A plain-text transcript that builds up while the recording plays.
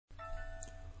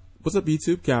What's up,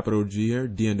 YouTube? Capital G here,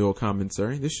 D&O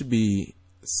commentary. This should be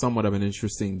somewhat of an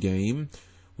interesting game.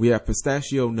 We have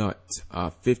Pistachio Nut,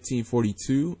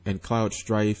 1542, and Cloud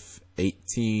Strife,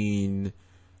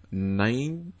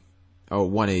 189. Oh,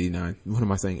 189. What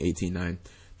am I saying? 189.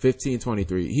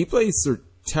 1523. He plays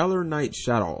Satellar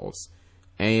Shaddolls,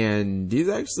 and he's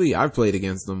actually, I've played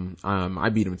against him. I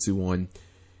beat him 2-1.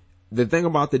 The thing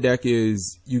about the deck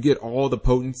is you get all the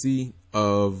potency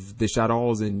of the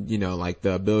Shaddolls and, you know, like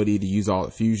the ability to use all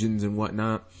the fusions and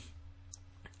whatnot.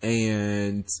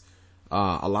 And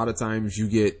a lot of times you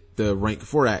get the rank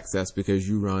 4 access because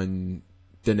you run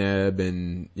Deneb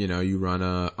and, you know, you run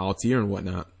Altair and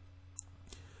whatnot.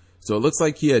 So it looks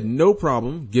like he had no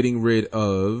problem getting rid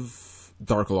of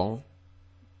Darklaw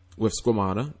with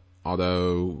Squamata,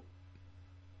 although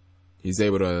he's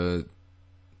able to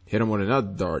hit him with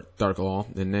another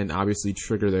Darklaw and then obviously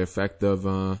trigger the effect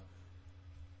of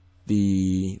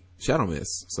the Shadow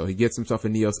Mist. So he gets himself a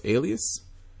Neos Alias.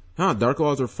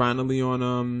 Darklaws are finally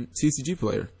on CCG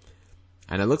Player.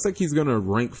 And it looks like he's gonna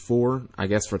rank 4, I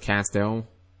guess, for Castel,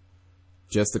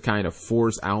 just to kind of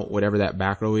force out whatever that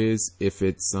back row is. If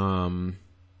it's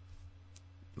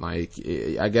like,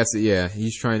 I guess, yeah,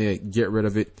 he's trying to get rid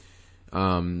of it.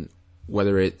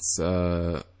 Whether it's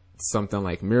something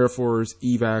like Mirror Force,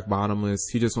 Evac, Bottomless,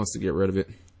 he just wants to get rid of it.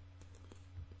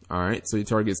 Alright, so he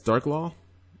targets Darklaw.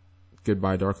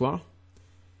 Goodbye, Darklaw.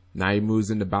 Now he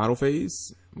moves into battle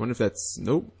phase. Wonder if that's,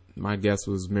 nope, my guess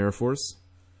was Mirror Force.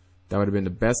 That would have been the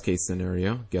best case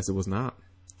scenario. Guess it was not.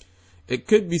 It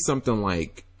could be something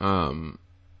like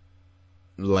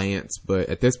Lance, but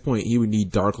at this point he would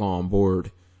need Darklaw on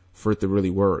board for it to really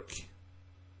work.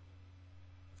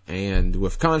 And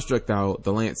with Construct out,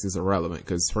 the Lance is irrelevant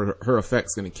because her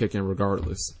effect's going to kick in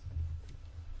regardless.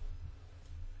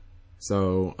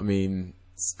 So, I mean,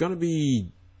 it's going to be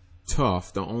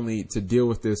tough to deal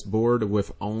with this board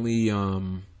with only a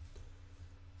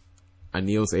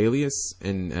Neos Alias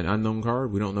and an unknown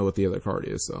card. We don't know what the other card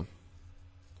is, so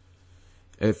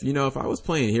if I was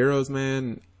playing heroes,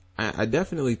 man, I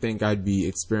definitely think I'd be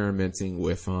experimenting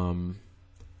with Zephyros,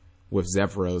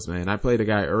 man. I played a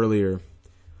guy earlier.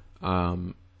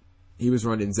 He was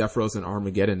running Zephyros and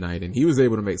Armageddon Knight, and he was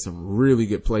able to make some really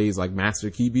good plays like Master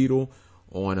Key Beetle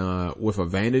on with a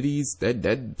Vanities.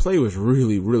 That play was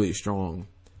really, really strong.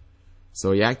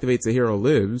 So he activates a hero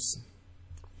lives,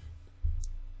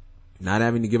 not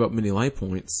having to give up many life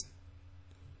points.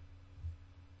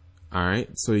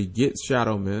 Alright, so he gets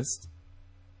Shadow Mist,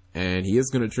 and he is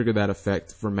going to trigger that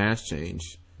effect for Mass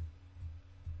Change.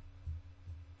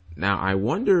 Now, I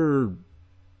wonder,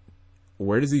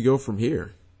 where does he go from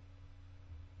here?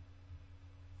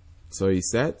 So he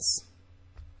sets,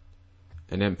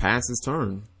 and then passes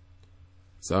turn.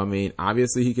 So, I mean,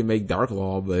 obviously he can make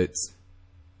Darklaw, but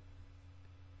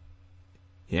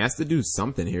he has to do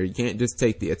something here. You can't just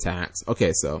take the attacks.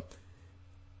 Okay, so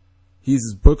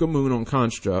he's Book of Moon on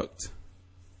Construct.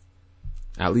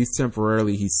 At least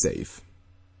temporarily, he's safe.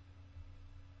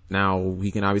 Now,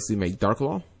 he can obviously make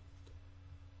Darklaw.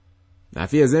 Now,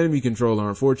 if he has enemy controller,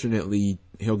 unfortunately,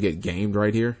 he'll get gamed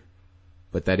right here.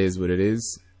 But that is what it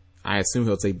is. I assume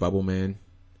he'll take Bubble Man.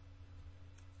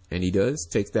 And he does.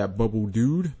 Takes that Bubble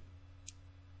Dude.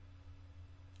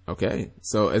 Okay.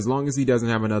 So, as long as he doesn't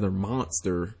have another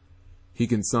monster, he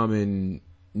can summon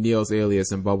Neos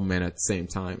Alias and Bubble Man at the same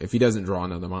time. If he doesn't draw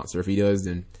another monster. If he does,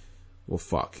 then, well,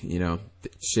 fuck.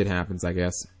 Shit happens, I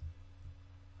guess.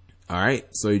 Alright.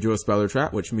 So, he drew a Speller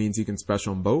Trap, which means he can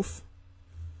special them both.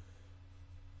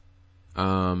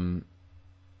 The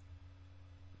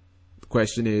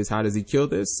question is, how does he kill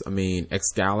this? I mean,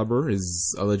 Excalibur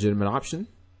is a legitimate option.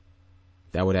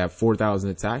 That would have 4,000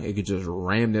 attack. It could just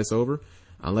ram this over.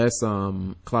 Unless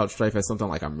Cloud Strife has something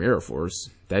like a Mirror Force.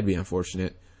 That'd be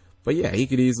unfortunate. But yeah, he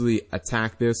could easily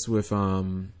attack this with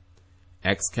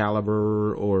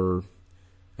Excalibur, or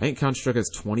I think Construct has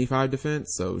 25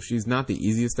 defense, so she's not the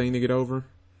easiest thing to get over.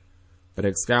 But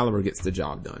Excalibur gets the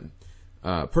job done.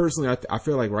 Personally, I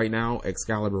feel like right now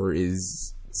Excalibur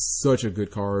is such a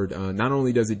good card. Not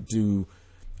only does it do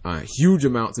huge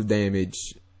amounts of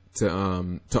damage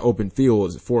to open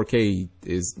fields, 4K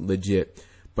is legit,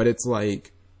 but it's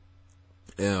like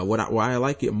why I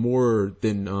like it more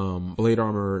than Blade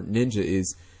Armor Ninja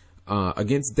is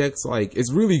against decks like,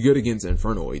 it's really good against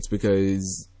Infernoids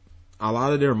because a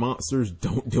lot of their monsters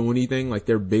don't do anything. Like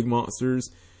their big monsters,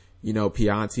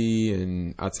 Piatti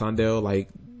and Atandel, like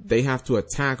they have to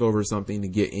attack over something to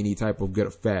get any type of good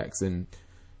effects, and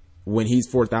when he's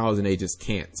 4,000, they just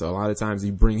can't. So a lot of times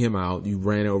you bring him out, you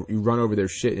run over their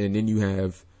shit, and then you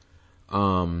have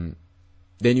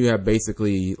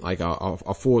basically like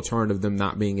a full turn of them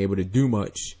not being able to do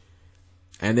much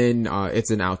And then it's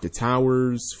an out the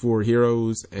towers for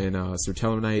heroes and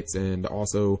Satellar Knights, and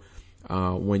also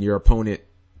when your opponent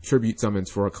tribute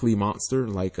summons for a Klee monster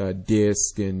like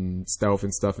Disc and Stealth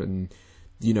and stuff, and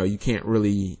you know you can't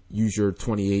really use your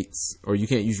 28s or you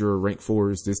can't use your rank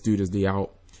 4s. This dude is the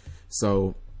out,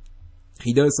 so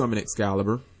he does summon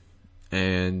Excalibur,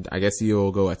 and I guess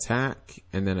he'll go attack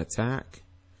and then attack.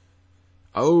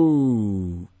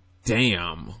 Oh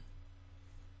damn.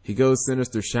 He goes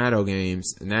Sinister Shadow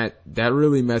Games, and that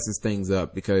really messes things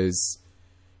up because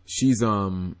she's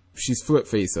flip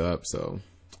face up, so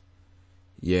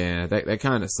yeah, that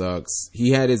kind of sucks.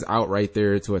 He had his out right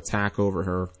there to attack over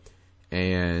her,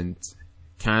 and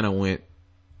kind of went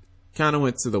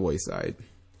to the wayside.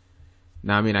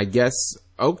 Now, I mean, I guess,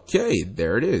 okay,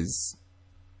 there it is.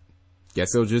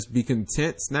 Guess he'll just be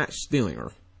content snatch stealing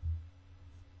her.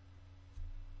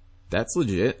 That's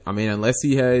legit. I mean, unless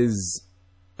he has,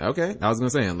 okay, I was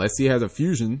gonna say, unless he has a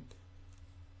fusion,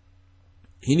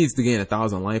 he needs to gain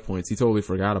 1,000 life points. He totally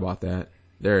forgot about that.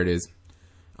 There it is.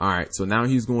 Alright, so now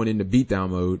he's going into beatdown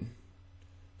mode.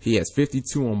 He has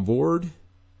 52 on board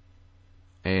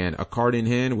and a card in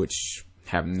hand, which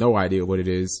have no idea what it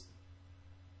is.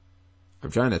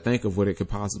 I'm trying to think of what it could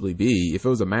possibly be. If it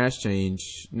was a mass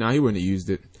change, no, he wouldn't have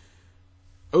used it.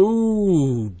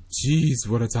 Oh, jeez,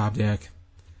 what a top deck.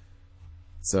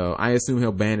 So I assume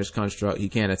he'll banish Construct. He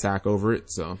can't attack over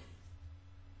it, so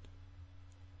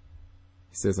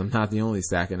he says, I'm not the only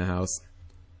stack in the house.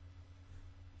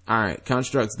 Alright,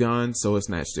 Construct's gone, so it's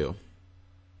Snatch Steal.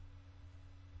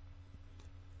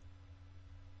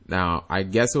 Now, I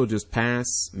guess he'll just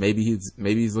pass. Maybe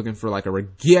he's looking for like a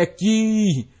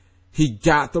Regeki. He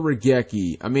got the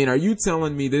Regeki. I mean, are you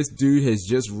telling me this dude has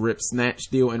just ripped Snatch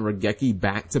Steal and Regeki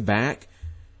back to back?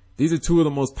 These are two of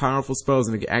the most powerful spells,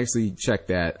 and actually check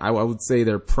that. I would say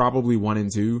they're probably 1 and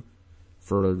 2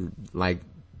 for like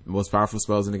most powerful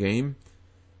spells in the game.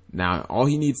 Now, all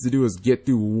he needs to do is get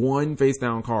through one face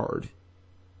down card.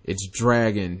 It's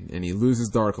Dragon, and he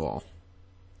loses Darklaw.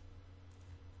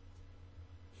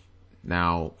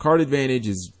 Now, card advantage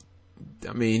is,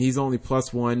 I mean, he's only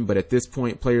 +1, but at this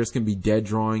point, players can be dead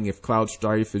drawing. If Cloud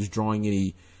Strife is drawing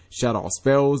any Shadow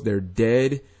spells, they're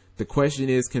dead. The question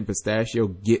is, can Pistachio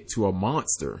get to a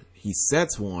monster? He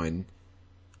sets one,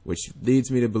 which leads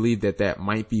me to believe that that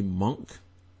might be Monk.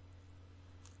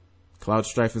 Cloud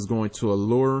Strife is going to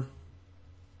Allure.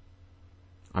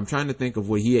 I'm trying to think of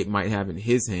what he might have in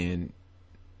his hand.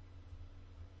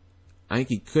 I think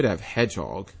he could have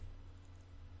Hedgehog.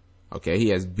 Okay, he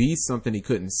has Beast, something he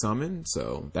couldn't summon,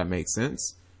 so that makes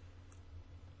sense.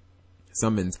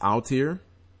 Summons Altair.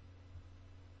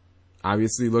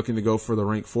 Obviously looking to go for the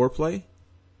rank 4 play.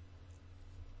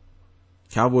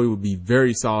 Cowboy would be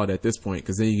very solid at this point,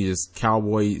 because then you can just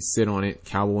Cowboy, sit on it,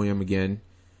 Cowboy him again.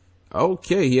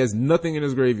 Okay, he has nothing in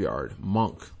his graveyard.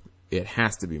 Monk. It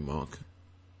has to be Monk.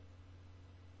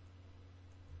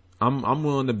 I'm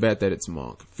willing to bet that it's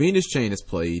Monk. Fiendish Chain is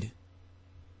played,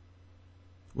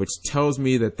 which tells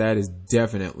me that that is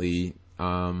definitely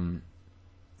Summoner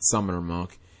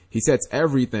Monk. He sets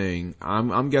everything.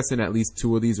 I'm guessing at least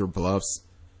 2 of these are bluffs.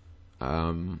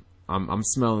 I'm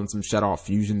smelling some Shadow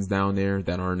fusions down there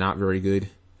that are not very good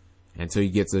until he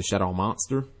gets a Shadow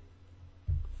monster.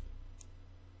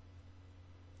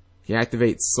 He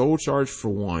activates Soul Charge for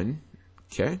 1.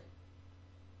 Okay.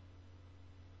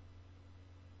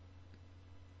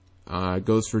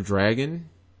 Goes for Dragon.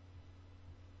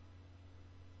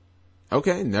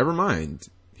 Okay, never mind.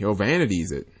 He'll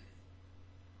Vanities it.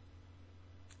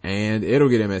 And it'll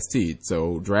get MST'd,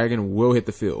 so Dragon will hit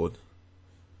the field.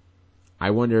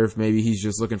 I wonder if maybe he's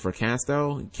just looking for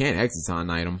Castel. You can't Exciton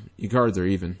Knight him. Your cards are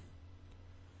even.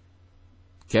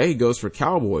 Okay, he goes for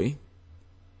Cowboy.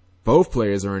 Both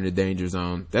players are in the danger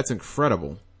zone. That's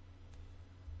incredible.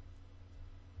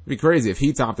 It'd be crazy if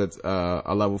he topped at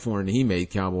a level 4 and he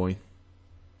made Cowboy.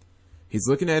 He's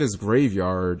looking at his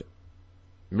graveyard.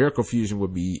 Miracle Fusion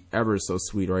would be ever so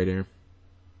sweet right here.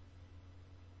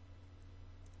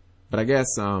 But I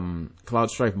guess Cloud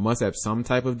Strife must have some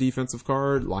type of defensive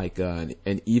card, like an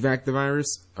evac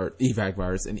device,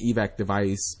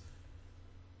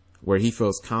 where he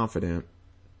feels confident.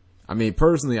 I mean,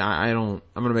 personally, I'm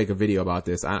going to make a video about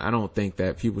this. I don't think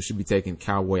that people should be taking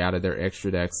Cowboy out of their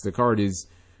extra decks. The card is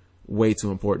way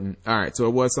too important. Alright, so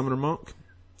it was Summoner Monk.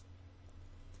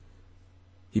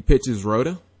 He pitches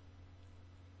Rhoda.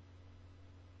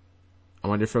 I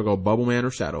wonder if he'll go Bubble Man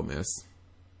or Shadow Mist.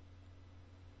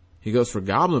 He goes for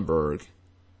Goblinberg.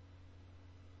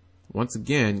 Once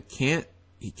again,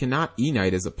 he cannot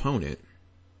E-Knight his opponent.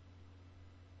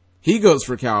 He goes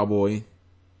for Cowboy.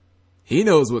 He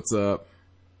knows what's up.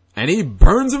 And he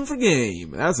burns him for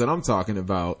game. That's what I'm talking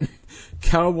about.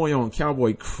 Cowboy on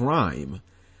Cowboy crime.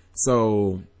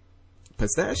 So,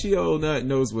 Pistachio Nut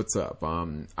knows what's up.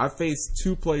 I faced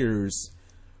two players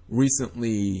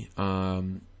recently.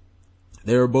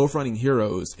 They were both running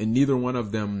heroes, and neither one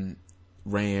of them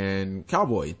ran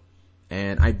Cowboy.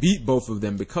 And I beat both of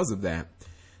them because of that.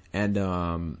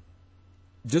 And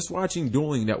just watching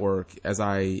Dueling Network, as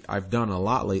I've done a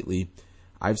lot lately,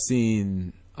 I've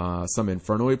seen some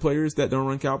Infernoid players that don't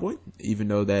run Cowboy, even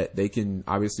though that they can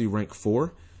obviously rank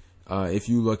 4. If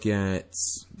you look at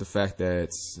the fact that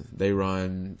they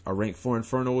run a rank 4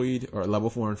 Infernoid or a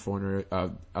level 4 Infernoid,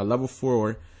 a level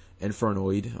 4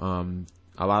 Infernoid,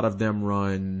 a lot of them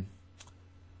run,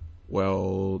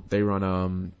 well, they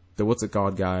run the what's it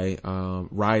called guy,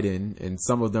 Raiden, and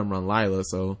some of them run Lila,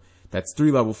 so that's 3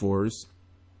 level 4s.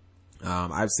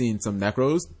 I've seen some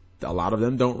Necros. A lot of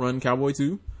them don't run Cowboy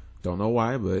 2. Don't know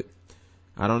why, but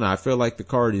I don't know. I feel like the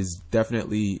card is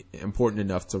definitely important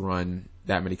enough to run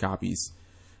that many copies.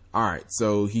 Alright,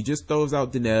 so he just throws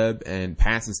out Deneb and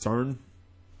passes turn.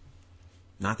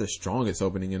 Not the strongest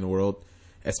opening in the world.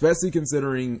 Especially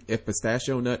considering if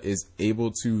Pistachio Nut is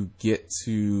able to get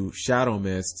to Shadow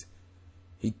Mist,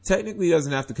 he technically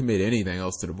doesn't have to commit anything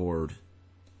else to the board.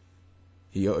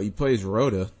 He plays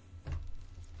Rhoda.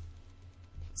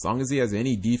 As long as he has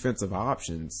any defensive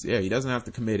options, yeah, he doesn't have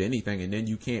to commit anything, and then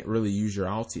you can't really use your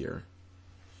Altier.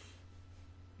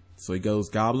 So he goes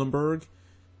Goblinberg.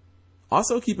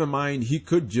 Also keep in mind, he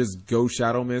could just go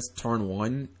Shadow Mist turn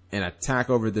 1 and attack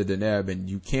over the Deneb, and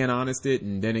you can't Honest it,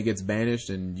 and then it gets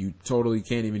banished, and you totally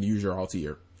can't even use your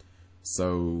Altier.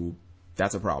 So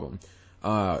that's a problem.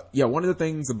 Yeah, one of the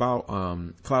things about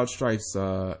Cloud Strife's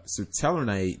Satellar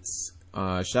Knight's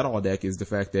Shadow deck is the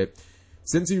fact that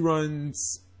since he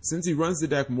runs the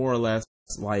deck more or less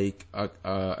like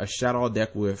a Shadow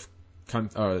deck with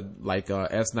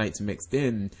S Knights mixed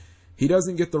in, he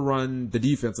doesn't get to run the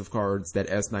defensive cards that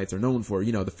S Knights are known for.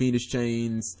 You know, the Fiendish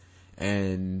Chains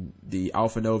and the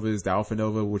Alpha Novas, the Alpha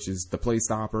Nova, which is the play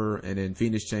stopper, and then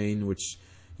Fiendish Chain, which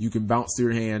you can bounce to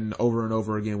your hand over and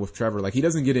over again with Trevor. Like, he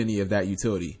doesn't get any of that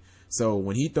utility. So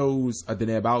when he throws a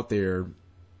Deneb out there,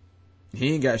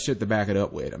 he ain't got shit to back it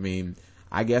up with. I mean,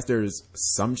 I guess there's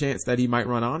some chance that he might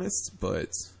run Honest, but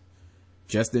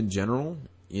just in general,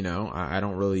 you know, I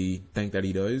don't really think that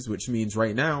he does, which means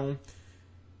right now,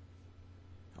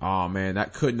 oh man,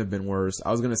 that couldn't have been worse. I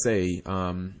was going to say,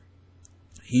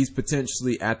 he's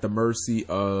potentially at the mercy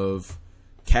of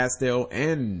Castell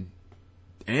and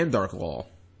Dark Law.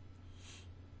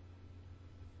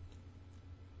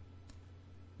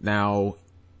 Now,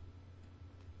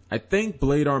 I think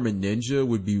Blade Armor Ninja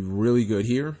would be really good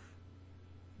here.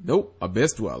 Nope,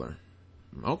 Abyss Dweller.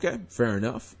 Okay, fair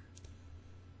enough.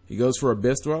 He goes for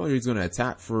Abyss Dweller. He's going to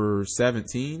attack for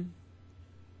 17.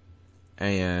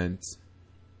 And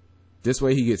this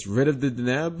way he gets rid of the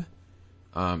Deneb.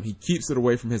 He keeps it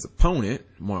away from his opponent,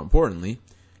 more importantly.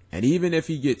 And even if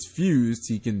he gets fused,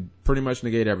 he can pretty much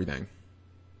negate everything.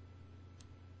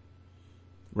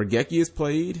 Regeki is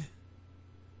played.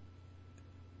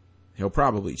 He'll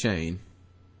probably chain.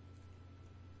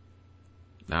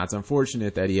 Now, it's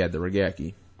unfortunate that he had the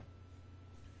Regeki.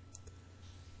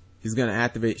 He's going to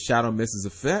activate Shadow Mist's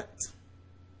effect.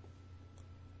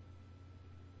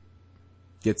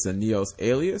 Gets a Neos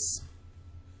Alias.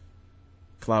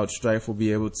 Cloud Strife will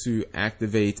be able to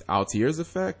activate Altier's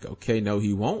effect. Okay, no,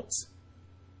 he won't.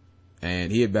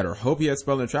 And he had better hope he has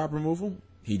Spell and Trap removal.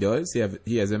 He does.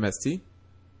 He has MST.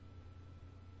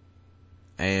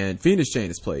 And Fiendish Chain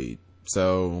is played.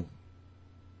 So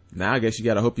now I guess you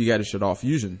gotta hope you got a Shaddol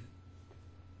Fusion.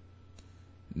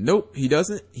 Nope, he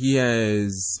doesn't. He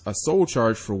has a Soul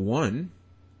Charge for 1.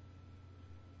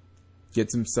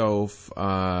 Gets himself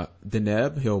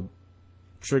Deneb. He'll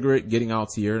trigger it, getting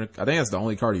Altier. I think that's the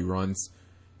only card he runs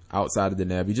outside of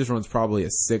Deneb. He just runs probably a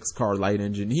 6-card Light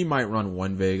Engine. He might run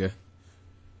 1 Vega.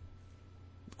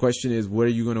 The question is, what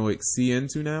are you going to exceed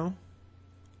into now?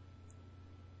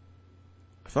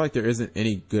 I feel like there isn't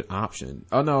any good option.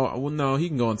 Oh, no. Well, no, he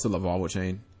can go into Lavalva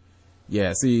Chain.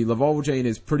 Yeah, see, Lavalva Chain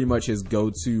is pretty much his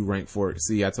go-to rank for it.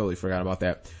 See, I totally forgot about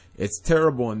that. It's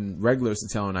terrible in regular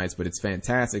Satellar Knights, but it's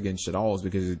fantastic in Shaddolls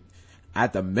because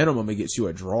at the minimum, it gets you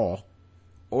a draw.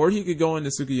 Or he could go into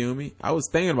Tsukuyomi. I was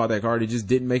thinking about that card. It just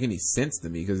didn't make any sense to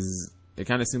me because it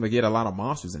kind of seemed like he had a lot of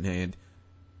monsters in hand.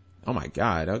 Oh my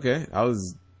god, okay.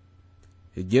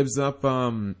 It gives up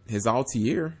his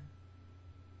Altier.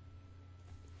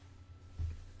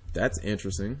 That's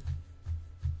interesting.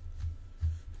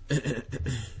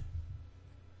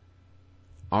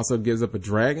 Also gives up a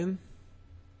dragon.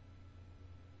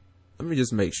 Let me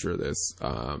just make sure this.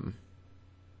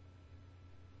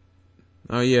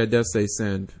 Oh yeah, it does say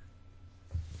send.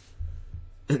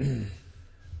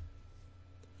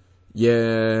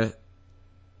 Yeah.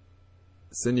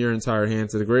 Send your entire hand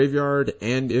to the graveyard,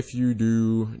 and if you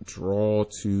do, draw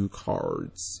 2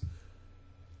 cards.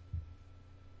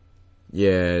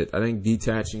 Yeah, I think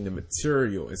detaching the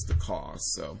material is the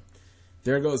cost. So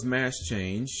there goes Mass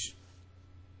Change,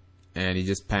 and he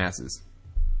just passes.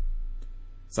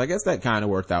 So I guess that kind of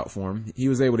worked out for him. He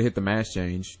was able to hit the Mass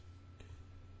Change,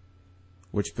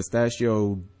 which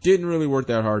Pistachio didn't really work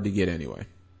that hard to get anyway.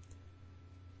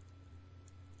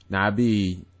 Now it'd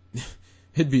be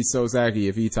so sacky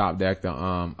if he top decked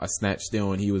a Snatch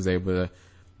Steal and he was able to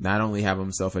not only have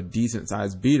himself a decent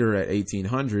sized beater at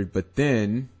 1800, but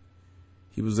then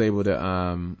he was able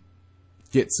to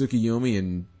get Tsukiyomi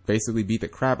and basically beat the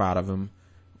crap out of him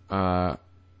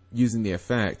using the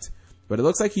effect. But it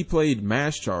looks like he played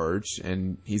Mass Charge,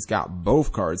 and he's got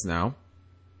both cards now.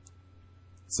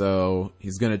 So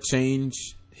he's going to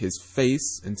change his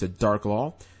face into Dark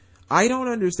Law. I don't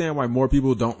understand why more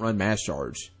people don't run Mass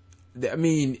Charge. I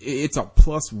mean, it's a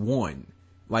 +1.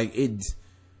 Like,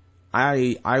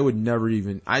 I would never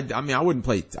even, I mean, I wouldn't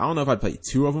play, I don't know if I'd play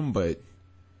 2 of them, but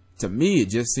to me, it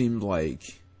just seemed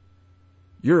like,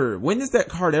 when is that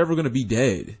card ever going to be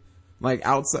dead? Like,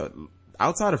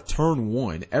 outside of turn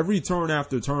 1, every turn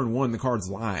after turn 1, the card's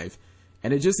live.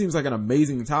 And it just seems like an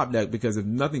amazing top deck, because if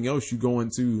nothing else, you go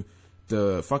into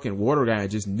the fucking water guy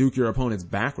and just nuke your opponent's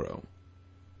back row.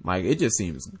 Like, it just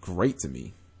seems great to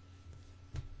me.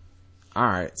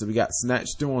 Alright, so we got Snatch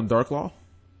Steal on Dark Law.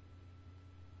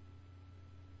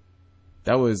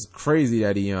 That was crazy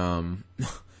that he,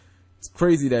 it's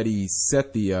crazy that he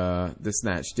set the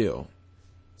Snatch Steal.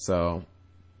 So,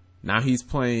 now he's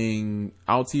playing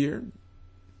Altier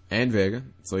and Vega.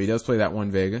 So he does play that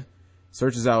one Vega.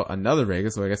 Searches out another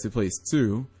Vega, so I guess he plays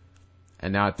 2.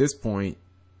 And now at this point,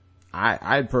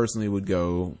 I personally would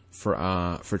go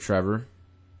for Trevor.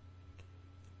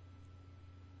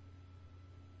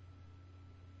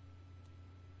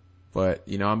 But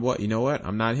you know what?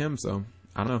 I'm not him, so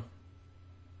I don't know.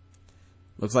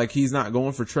 Looks like he's not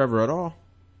going for Trevor at all.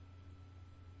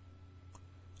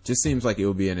 Just seems like it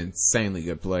would be an insanely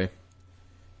good play.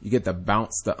 You get to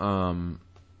bounce the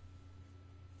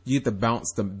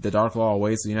Dark Law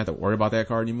away, so you don't have to worry about that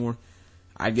card anymore.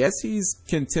 I guess he's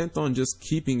content on just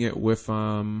keeping it with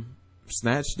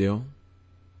Snatch Steal,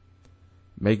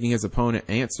 making his opponent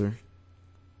answer.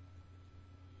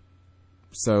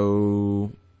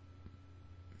 So,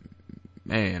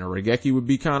 man, a Regeki would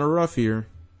be kind of rough here.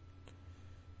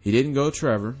 He didn't go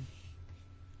Trevor,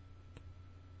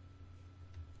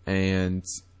 and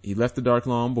he left the Dark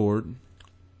Law on board.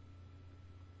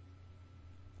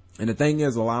 And the thing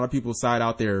is, a lot of people side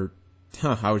out their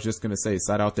MSTs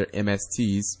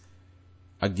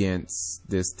against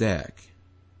this deck.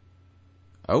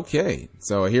 Okay,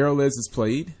 so a Hero Liz is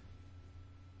played.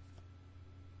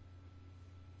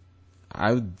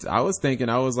 I was thinking,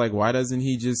 I was like, why doesn't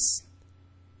he just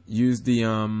use the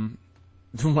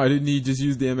why didn't he just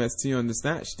use the MST on the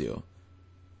Snatch Steal?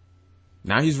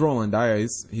 Now he's rolling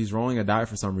dice. He's rolling a die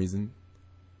for some reason.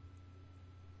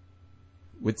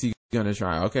 What's he gonna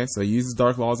try? Okay, so he uses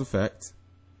Dark Law's effect.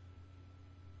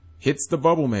 Hits the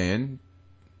Bubble Man.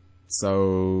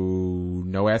 So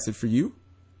no acid for you.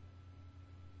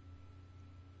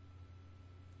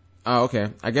 Oh,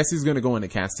 okay. I guess he's gonna go into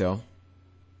Castel.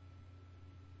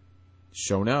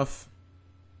 Sure enough.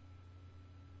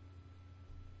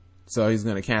 So he's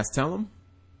gonna Castel him.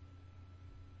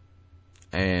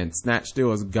 And Snatch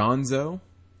Steal is Gonzo.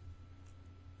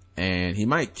 And he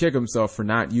might kick himself for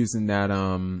not using that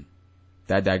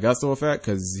Daigusto effect,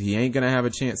 because he ain't gonna have a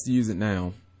chance to use it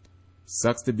now.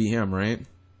 Sucks to be him, right?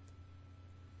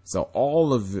 So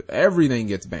everything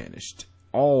gets banished.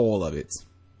 All of it.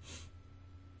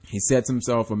 He sets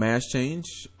himself a Mass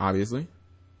Change, obviously.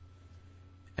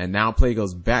 And now play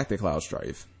goes back to Cloud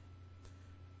Strife.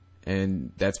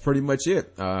 And that's pretty much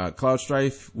it. Cloud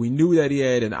Strife, we knew that he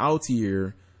had an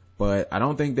Altier, but I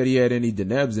don't think that he had any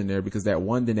Denebs in there, because that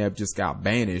one Deneb just got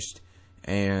banished.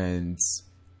 And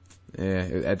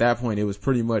at that point, it was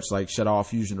pretty much like shut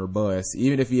off fusion or bust.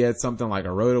 Even if he had something like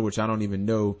a Rhoda, which I don't even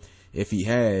know if he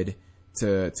had,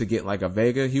 to get like a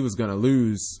Vega, he was gonna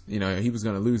lose. He was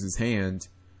gonna lose his hand,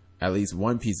 at least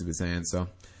one piece of his hand. So,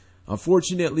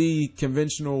 unfortunately,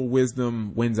 conventional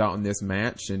wisdom wins out in this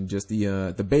match, and just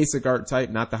the basic archetype,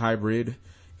 not the hybrid,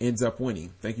 ends up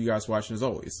winning. Thank you guys for watching as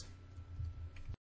always.